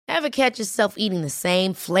Ever catch yourself eating the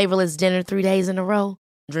same flavorless dinner 3 days in a row?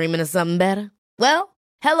 Dreaming of something better? Well,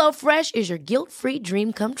 HelloFresh is your guilt-free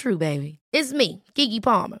dream come true, baby. It's me, Keke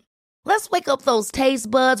Palmer. Let's wake up those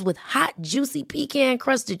taste buds with hot, juicy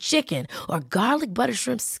pecan-crusted chicken or garlic butter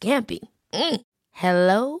shrimp scampi.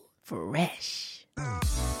 Hello Fresh.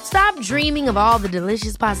 Stop dreaming of all the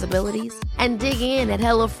delicious possibilities and dig in at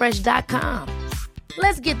HelloFresh.com.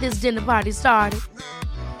 Let's get this dinner party started.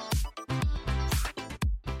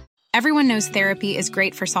 Everyone knows therapy is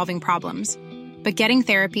great for solving problems, but getting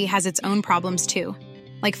therapy has its own problems too,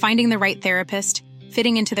 like finding the right therapist,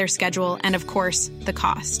 fitting into their schedule, and of course, the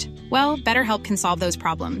cost. Well, BetterHelp can solve those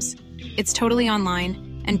problems. It's totally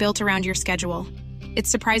online and built around your schedule. It's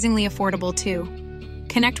surprisingly affordable too.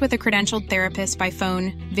 Connect with a credentialed therapist by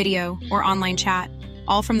phone, video, or online chat,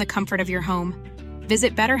 all from the comfort of your home.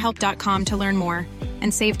 Visit BetterHelp.com to learn more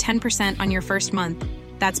and save 10% on your first month.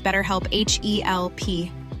 That's BetterHelp,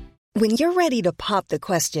 H-E-L-P. When you're ready to pop the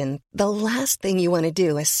question, the last thing you want to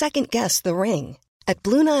do is second-guess the ring. At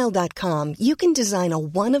BlueNile.com, you can design a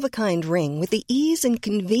one-of-a-kind ring with the ease and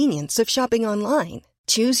convenience of shopping online.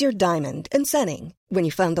 Choose your diamond and setting. When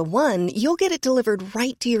you find the one, you'll get it delivered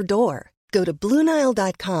right to your door. Go to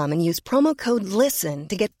BlueNile.com and use promo code LISTEN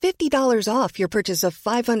to get $50 off your purchase of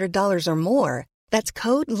 $500 or more. That's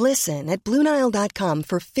code LISTEN at BlueNile.com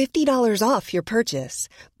for $50 off your purchase.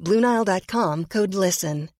 BlueNile.com, code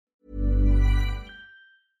LISTEN.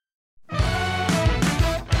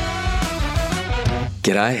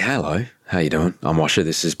 G'day, hello. How you doing? I'm Washer.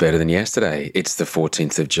 This is Better Than Yesterday. It's the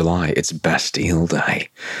 14th of July. It's Bastille Day.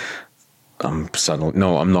 I'm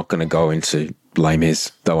not going to go into Les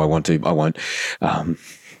Mis, though I want to. I won't.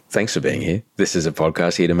 Thanks for being here. This is a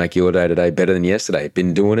podcast here to make your day-to-day better than yesterday.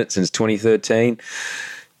 Been doing it since 2013.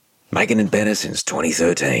 Making it better since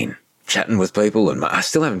 2013. Chatting with people, and I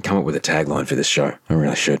still haven't come up with a tagline for this show. I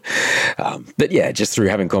really should. But yeah, just through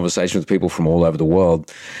having conversations with people from all over the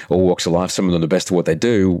world, all walks of life, some of them the best at what they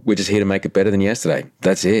do, we're just here to make it better than yesterday.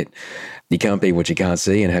 That's it. You can't be what you can't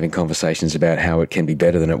see, and having conversations about how it can be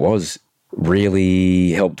better than it was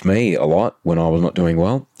really helped me a lot when I was not doing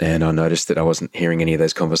well. And I noticed that I wasn't hearing any of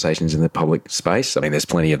those conversations in the public space. I mean, there's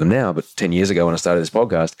plenty of them now, but 10 years ago when I started this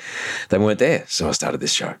podcast, they weren't there. So I started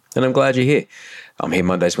this show. And I'm glad you're here. I'm here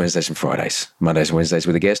Mondays, Wednesdays, and Fridays. Mondays and Wednesdays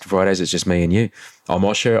with a guest. Fridays, it's just me and you. I'm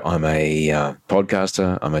Osher. I'm a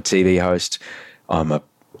podcaster. I'm a TV host. I'm an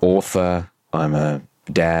author. I'm a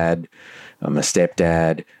dad. I'm a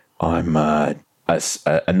stepdad. I'm a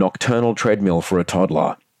nocturnal treadmill for a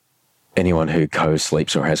toddler. Anyone who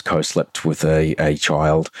co-sleeps or has co-slept with a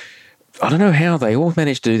child, I don't know how they all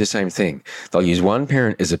manage to do the same thing. They'll use one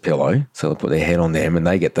parent as a pillow, so they'll put their head on them and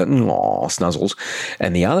they get the snuzzles,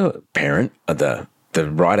 and the other parent at the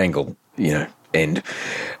right angle, end,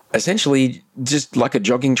 essentially just like a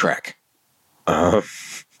jogging track. They're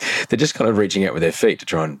just kind of reaching out with their feet to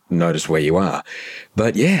try and notice where you are.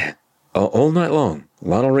 But yeah, all night long,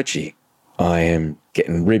 Lionel Richie, I am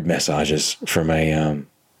getting rib massages from a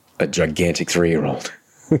gigantic 3-year-old.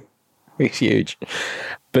 He's huge.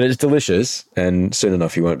 But it's delicious, and soon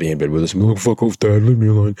enough he won't be in bed with us. I'm like, fuck off, Dad, leave me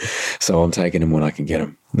alone. So I'm taking him when I can get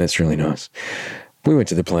him. That's really nice. We went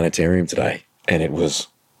to the planetarium today, and it was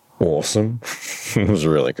awesome. It was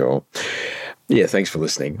really cool. Yeah, thanks for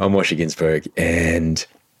listening. I'm Washer Ginsberg, and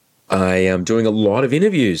I am doing a lot of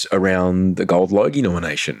interviews around the Gold Logie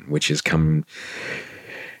nomination, which has come...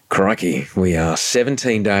 Crikey, we are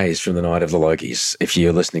 17 days from the night of the Logies. If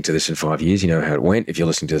you're listening to this in 5 years, you know how it went. If you're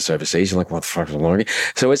listening to this overseas, you're like, what the fuck is a Logie?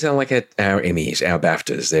 So it's like our Emmys, our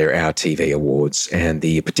BAFTAs, they're our TV awards. And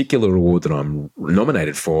the particular award that I'm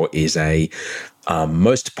nominated for is a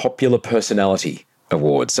Most Popular Personality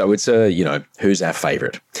award. So it's who's our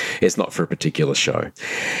favourite. It's not for a particular show.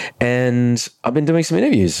 And I've been doing some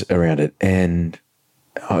interviews around it. And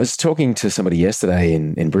I was talking to somebody yesterday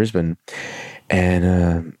in Brisbane,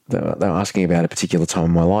 and they were asking about a particular time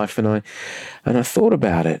in my life, and I thought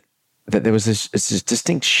about it, that there was this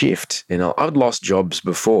distinct shift. I'd lost jobs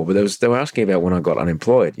before, but they were asking about when I got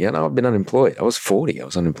unemployed. Yeah, no, I've been unemployed. I was 40. I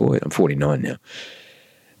was unemployed. I'm 49 now.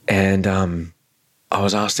 And I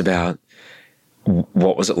was asked about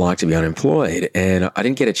what was it like to be unemployed, and I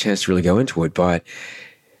didn't get a chance to really go into it, but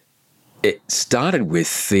it started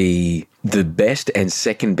with the best and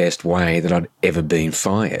second best way that I'd ever been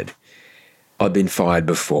fired. I'd been fired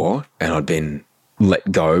before, and I'd been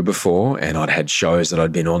let go before, and I'd had shows that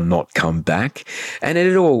I'd been on not come back. And it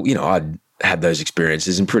had all, I'd had those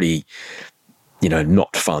experiences in pretty,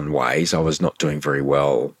 not fun ways. I was not doing very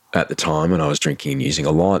well at the time, and I was drinking and using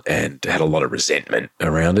a lot and had a lot of resentment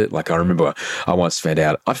around it. Like I remember I once found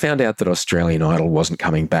out that Australian Idol wasn't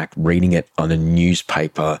coming back, reading it on a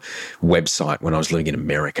newspaper website when I was living in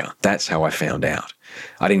America. That's how I found out.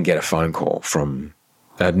 I didn't get a phone call from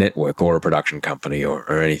a network or a production company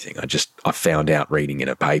or anything. I found out reading in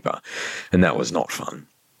a paper, and that was not fun.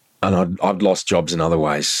 And I've lost jobs in other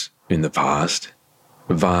ways in the past,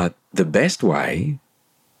 but the best way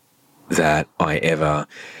that I ever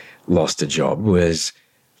lost a job was,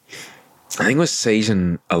 I think it was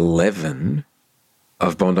season 11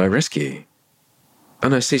 of Bondi Rescue. Oh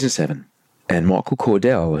no, season 7. And Michael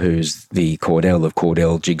Cordell, who's the Cordell of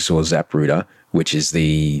Cordell Jigsaw Zapruder, which is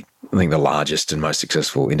I think the largest and most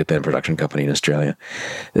successful independent production company in Australia.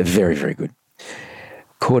 They're very, very good.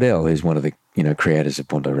 Cordell, who's one of the creators of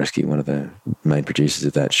Bondi Rescue, one of the main producers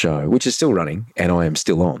of that show, which is still running, and I am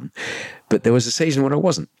still on. But there was a season when I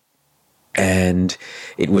wasn't. And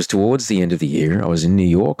it was towards the end of the year. I was in New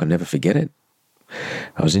York. I'll never forget it.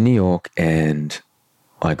 I was in New York and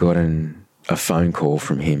I got a phone call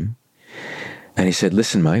from him. And he said,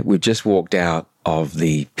 listen, mate, we've just walked out of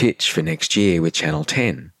the pitch for next year with Channel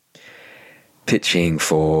 10, pitching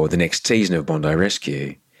for the next season of Bondi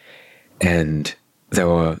Rescue. And they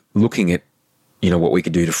were looking at, what we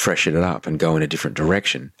could do to freshen it up and go in a different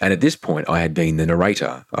direction. And at this point, I had been the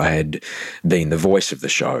narrator. I had been the voice of the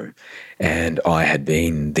show. And I had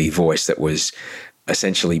been the voice that was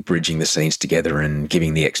essentially bridging the scenes together and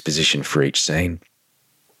giving the exposition for each scene.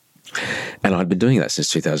 And I'd been doing that since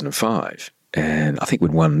 2005. And I think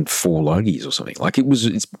we'd won 4 Logies or something. Like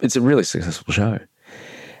it's a really successful show.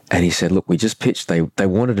 And he said, look, we just pitched. They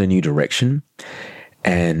wanted a new direction.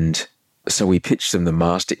 And so we pitched them the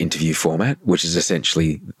master interview format, which is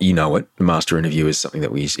essentially, the master interview is something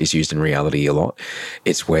that is used in reality a lot.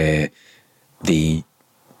 It's where the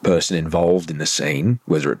person involved in the scene,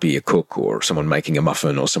 whether it be a cook or someone making a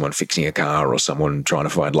muffin or someone fixing a car or someone trying to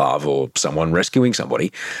find love or someone rescuing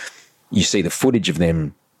somebody, you see the footage of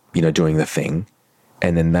them, doing the thing,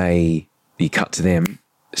 and then you cut to them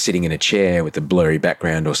sitting in a chair with a blurry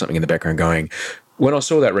background or something in the background going, when I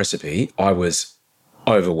saw that recipe, I was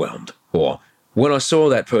overwhelmed. Or when I saw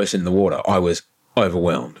that person in the water, I was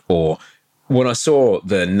overwhelmed. Or when I saw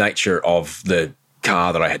the nature of the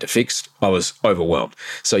car that I had to fix, I was overwhelmed.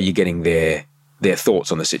 So you're getting their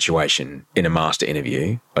thoughts on the situation in a master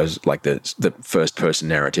interview as like the first person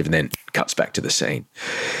narrative, and then cuts back to the scene.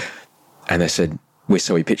 And they said,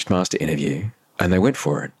 so we pitched master interview and they went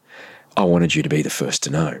for it. I wanted you to be the first to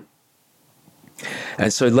know.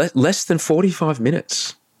 And so less than 45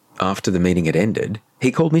 minutes after the meeting had ended,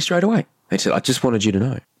 he called me straight away. He said, I just wanted you to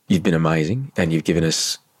know you've been amazing and you've given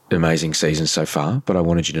us an amazing season so far, but I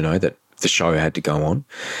wanted you to know that the show had to go on,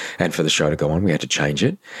 and for the show to go on, we had to change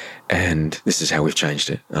it, and this is how we've changed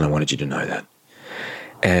it, and I wanted you to know that.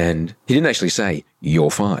 And he didn't actually say,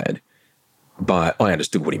 you're fired, but I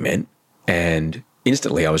understood what he meant, and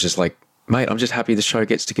instantly I was just like, mate, I'm just happy the show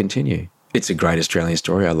gets to continue. It's a great Australian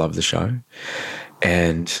story. I love the show.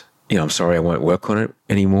 And, I'm sorry I won't work on it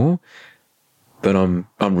anymore, but I'm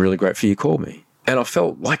really grateful you called me. And I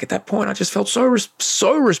felt like at that point, I just felt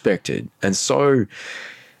so respected and so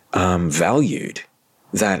valued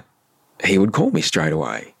that he would call me straight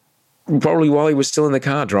away, probably while he was still in the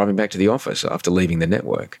car driving back to the office after leaving the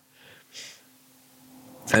network.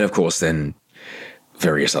 And of course, then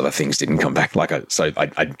various other things didn't come back. So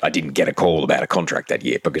I didn't get a call about a contract that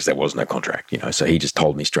year because there was no contract, so he just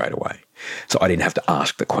told me straight away. So I didn't have to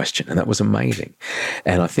ask the question, and that was amazing.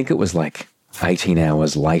 And I think it was like 18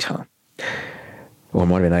 hours later, or it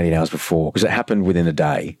might have been 18 hours before, because it happened within a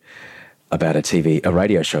day, about a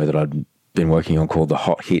radio show that I'd been working on called The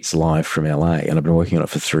Hot Hits Live from LA, and I've been working on it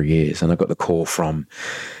for 3 years. And I got the call from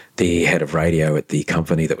the head of radio at the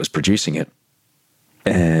company that was producing it,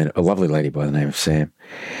 and a lovely lady by the name of Sam.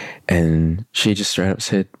 And she just straight up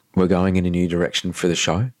said, we're going in a new direction for the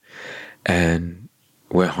show, and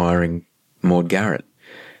we're hiring Maud Garrett.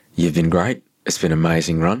 You've been great. It's been an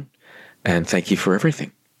amazing run, and thank you for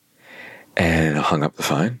everything. And I hung up the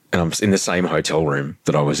phone, and I'm in the same hotel room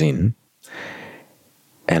that I was in,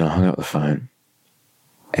 and I hung up the phone,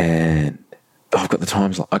 and I've got the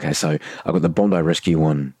times. Okay, so I've got the Bondi Rescue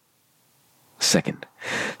one second.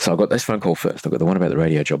 So I got this phone call first. I got the one about the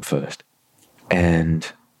radio job first. And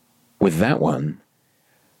with that one,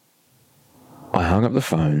 I hung up the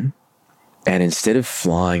phone, and instead of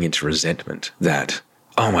flying into resentment that,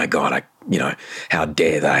 oh my God, how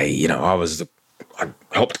dare they, I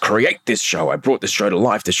helped create this show. I brought this show to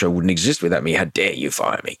life. This show wouldn't exist without me. How dare you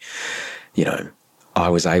fire me? I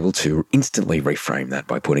was able to instantly reframe that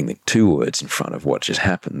by putting the 2 words in front of what just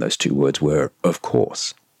happened. Those 2 words were, of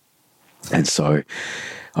course. And so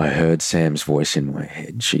I heard Sam's voice in my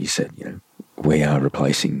head. She said, we're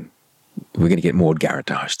going to get Maud Garrett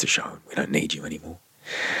to host the show. We don't need you anymore.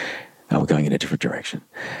 We're going in a different direction.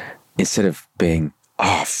 Instead of being,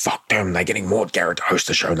 oh, fuck them, they're getting Maud Garrett to host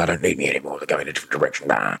the show and they don't need me anymore. They're going in a different direction.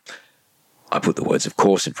 Nah. I put the words, of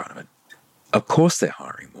course, in front of it. Of course they're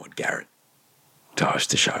hiring Maud Garrett to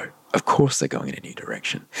host the show. Of course they're going in a new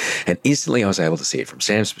direction. And instantly I was able to see it from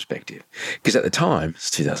Sam's perspective. Because at the time,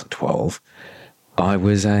 it's 2012, I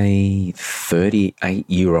was a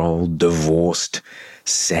 38-year-old divorced,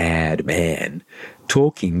 sad man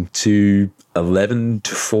talking to 11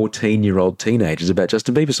 to 14-year-old teenagers about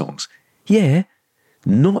Justin Bieber songs. Yeah,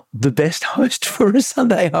 not the best host for a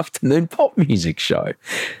Sunday afternoon pop music show.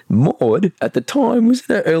 Maud, at the time, was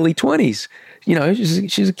in her early 20s.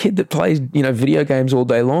 She's a kid that plays, video games all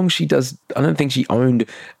day long. I don't think she owned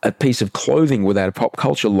a piece of clothing without a pop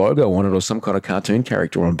culture logo on it or some kind of cartoon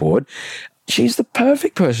character on board. She's the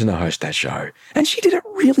perfect person to host that show. And she did a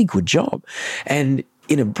really good job. And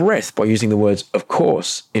in a breath, by using the words, of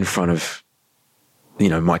course, in front of,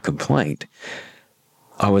 my complaint,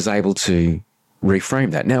 I was able to reframe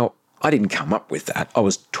that. Now, I didn't come up with that. I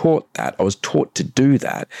was taught that. I was taught to do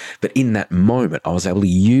that. But in that moment, I was able to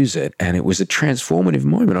use it, and it was a transformative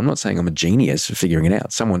moment. I'm not saying I'm a genius for figuring it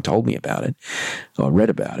out. Someone told me about it. I read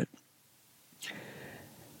about it.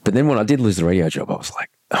 But then when I did lose the radio job, I was like,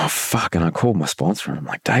 oh, fuck. And I called my sponsor, and I'm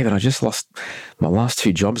like, David, I just lost my last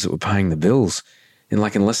 2 jobs that were paying the bills in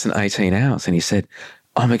less than 18 hours. And he said,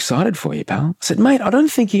 I'm excited for you, pal. I said, mate, I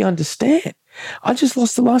don't think you understand. I just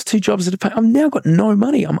lost the last 2 jobs that are paying. I've now got no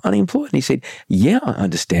money. I'm unemployed. And he said, yeah, I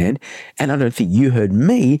understand. And I don't think you heard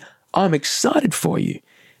me. I'm excited for you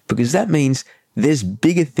because that means there's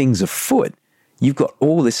bigger things afoot. You've got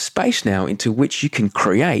all this space now into which you can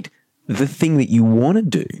create the thing that you want to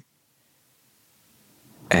do.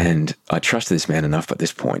 And I trusted this man enough at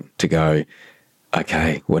this point to go,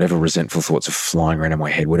 okay, whatever resentful thoughts are flying around in my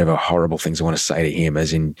head, whatever horrible things I want to say to him,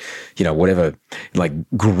 as in, whatever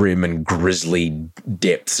grim and grisly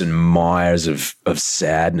depths and mires of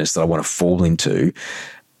sadness that I want to fall into,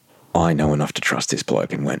 I know enough to trust this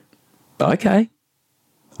bloke, and went, okay,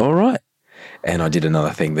 all right. And I did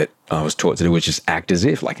another thing that I was taught to do, which is act as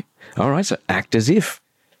if, all right, so act as if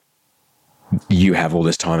you have all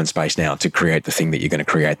this time and space now to create the thing that you're going to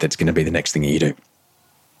create that's going to be the next thing you do.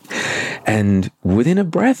 And within a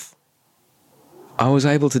breath, I was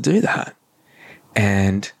able to do that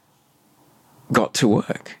and got to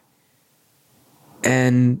work.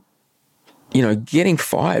 And, getting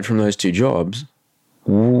fired from those 2 jobs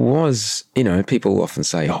was, people often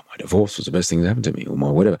say, oh, my divorce was the best thing that happened to me, or my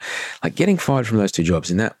whatever. Getting fired from those 2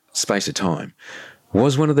 jobs in that space of time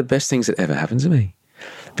was one of the best things that ever happened to me.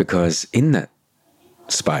 Because in that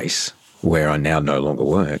space where I now no longer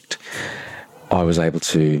worked, I was able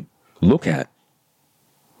to look at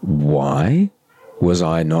why was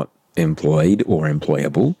I not employed or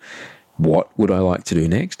employable? What would I like to do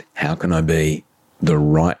next? How can I be the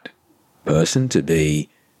right person to be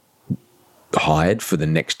hired for the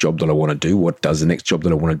next job that I want to do? What does the next job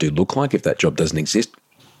that I want to do look like? If that job doesn't exist,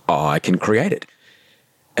 I can create it.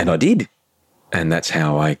 And I did. And that's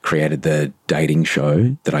how I created the dating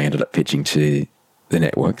show that I ended up pitching to the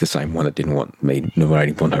network, the same one that didn't want me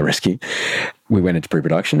narrating Bondi Rescue. We went into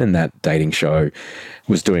pre-production, and that dating show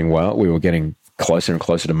was doing well. We were getting closer and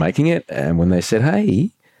closer to making it. And when they said,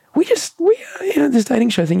 hey, this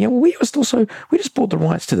dating show thing, we just bought the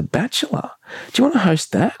rights to The Bachelor. Do you want to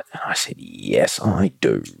host that? And I said, yes, I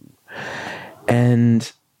do. And,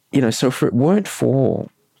 so if it weren't for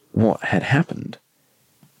what had happened,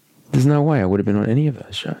 there's no way I would have been on any of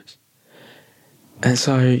those shows. And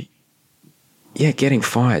so, getting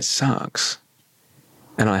fired sucks.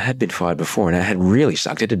 And I had been fired before, and it had really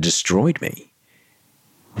sucked. It had destroyed me.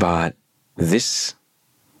 But these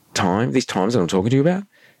times that I'm talking to you about,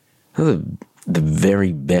 are the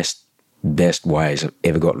very best ways I've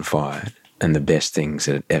ever gotten fired, and the best things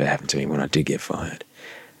that had ever happened to me when I did get fired.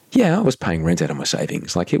 Yeah, I was paying rent out of my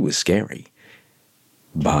savings. It was scary.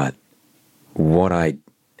 But what I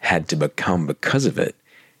had to become because of it,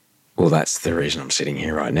 well, that's the reason I'm sitting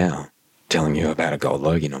here right now telling you about a Gold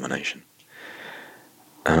Logie nomination.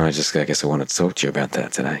 And I guess I wanted to talk to you about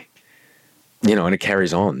that today. And it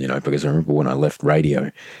carries on, because I remember when I left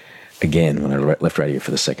radio, again, when I left radio for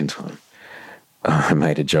the second time, I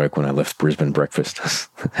made a joke when I left Brisbane Breakfast.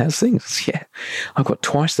 How's things? Yeah, I got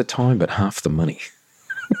twice the time but half the money.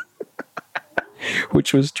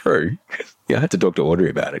 Which was true. I had to talk to Audrey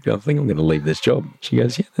about it. I think I'm going to leave this job. She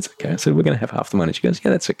goes, yeah, that's okay. I said, we're going to have half the money. She goes, yeah,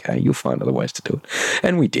 that's okay. You'll find other ways to do it.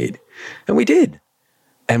 And we did.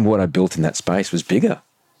 And what I built in that space was bigger.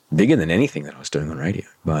 bigger than anything that I was doing on radio.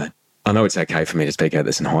 But I know it's okay for me to speak out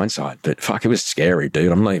this in hindsight, but fuck, it was scary,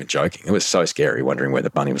 dude. I'm not even joking. It was so scary wondering where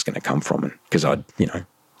the money was going to come from. And because I'd,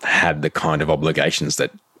 had the kind of obligations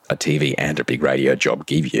that a TV and a big radio job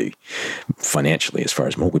give you financially as far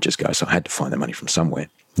as mortgages go. So I had to find the money from somewhere.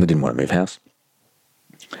 I didn't want to move house.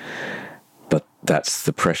 But that's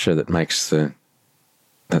the pressure that makes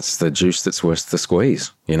that's the juice that's worth the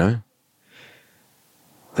squeeze,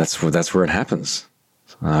 That's where it happens.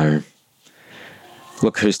 So,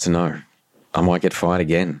 look, who's to know? I might get fired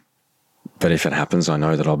again. But if it happens, I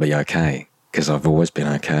know that I'll be okay because I've always been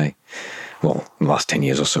okay. Well, in the last 10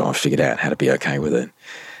 years or so, I've figured out how to be okay with it.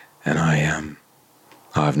 And I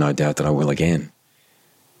have no doubt that I will again.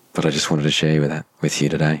 But I just wanted to share that with you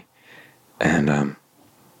today. And I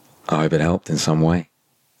hope it helped in some way.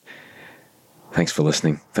 Thanks for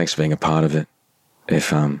listening. Thanks for being a part of it.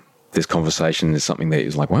 If this conversation is something that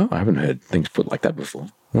is like, well, I haven't heard things put like that before.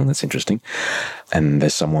 Well, that's interesting. And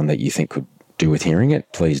there's someone that you think could do with hearing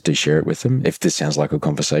it, please do share it with them. If this sounds like a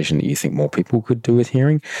conversation that you think more people could do with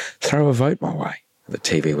hearing, throw a vote my way. The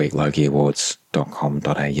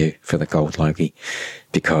tvweeklogie.awards.com.au for the Gold Logie.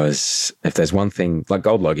 Because if there's one thing, like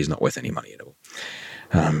Gold Logie is not worth any money at all.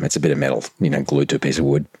 It's a bit of metal, glued to a piece of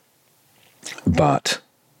wood. But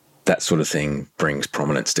that sort of thing brings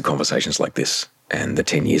prominence to conversations like this. And the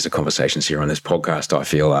 10 years of conversations here on this podcast, I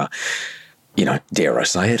feel are, dare I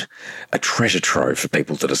say it, a treasure trove for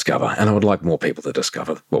people to discover. And I would like more people to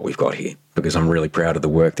discover what we've got here because I'm really proud of the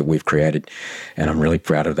work that we've created and I'm really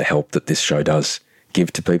proud of the help that this show does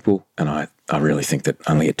give to people. And I really think that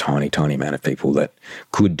only a tiny, tiny amount of people that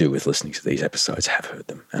could do with listening to these episodes have heard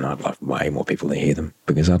them. And I'd love way more people to hear them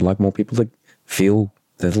because I'd like more people to feel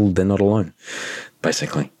that they're not alone,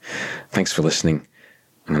 basically. Thanks for listening.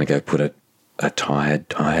 I'm going to go put a tired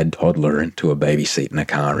toddler into a baby seat in a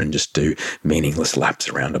car and just do meaningless laps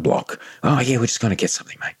around a block. Oh, yeah, we're just going to get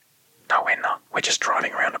something, mate. No, we're not. We're just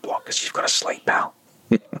driving around a block because you've got to sleep, pal.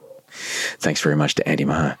 Thanks very much to Andy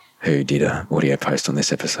Maher, who did an audio post on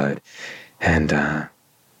this episode. And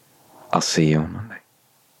I'll see you on Monday.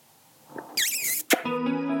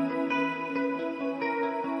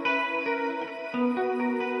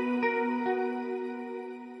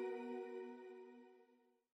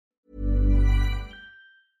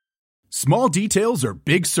 Small details are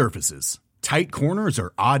big surfaces. Tight corners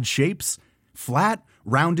are odd shapes. Flat,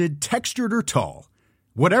 rounded, textured, or tall.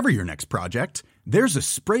 Whatever your next project, there's a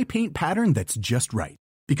spray paint pattern that's just right.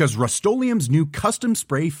 Because Rust-Oleum's new Custom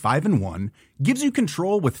Spray 5-in-1 gives you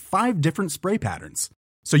control with 5 different spray patterns.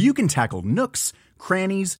 So you can tackle nooks,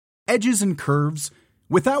 crannies, edges, and curves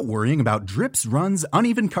without worrying about drips, runs,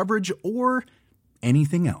 uneven coverage, or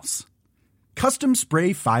anything else. Custom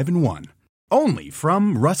Spray 5-in-1. Only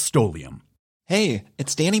from Rust-Oleum. Hey,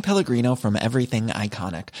 it's Danny Pellegrino from Everything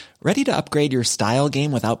Iconic. Ready to upgrade your style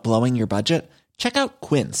game without blowing your budget? Check out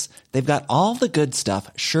Quince. They've got all the good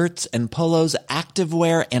stuff, shirts and polos,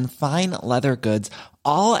 activewear, and fine leather goods,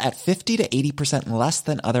 all at 50 to 80% less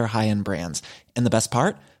than other high-end brands. And the best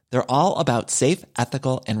part? They're all about safe,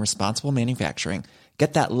 ethical, and responsible manufacturing.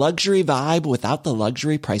 Get that luxury vibe without the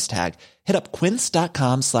luxury price tag. Hit up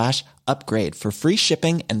quince.com/upgrade for free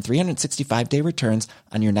shipping and 365-day returns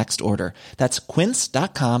on your next order. That's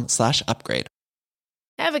quince.com/upgrade.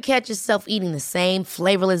 Ever catch yourself eating the same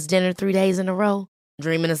flavorless dinner 3 days in a row?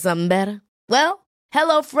 Dreaming of something better? Well,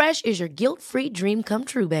 HelloFresh is your guilt-free dream come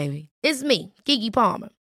true, baby. It's me, Keke Palmer.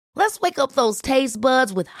 Let's wake up those taste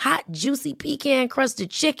buds with hot, juicy pecan-crusted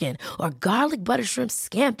chicken or garlic butter shrimp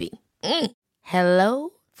scampi.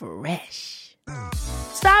 Hello Fresh.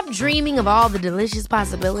 Stop dreaming of all the delicious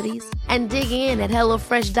possibilities and dig in at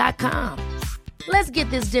HelloFresh.com. Let's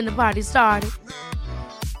get this dinner party started.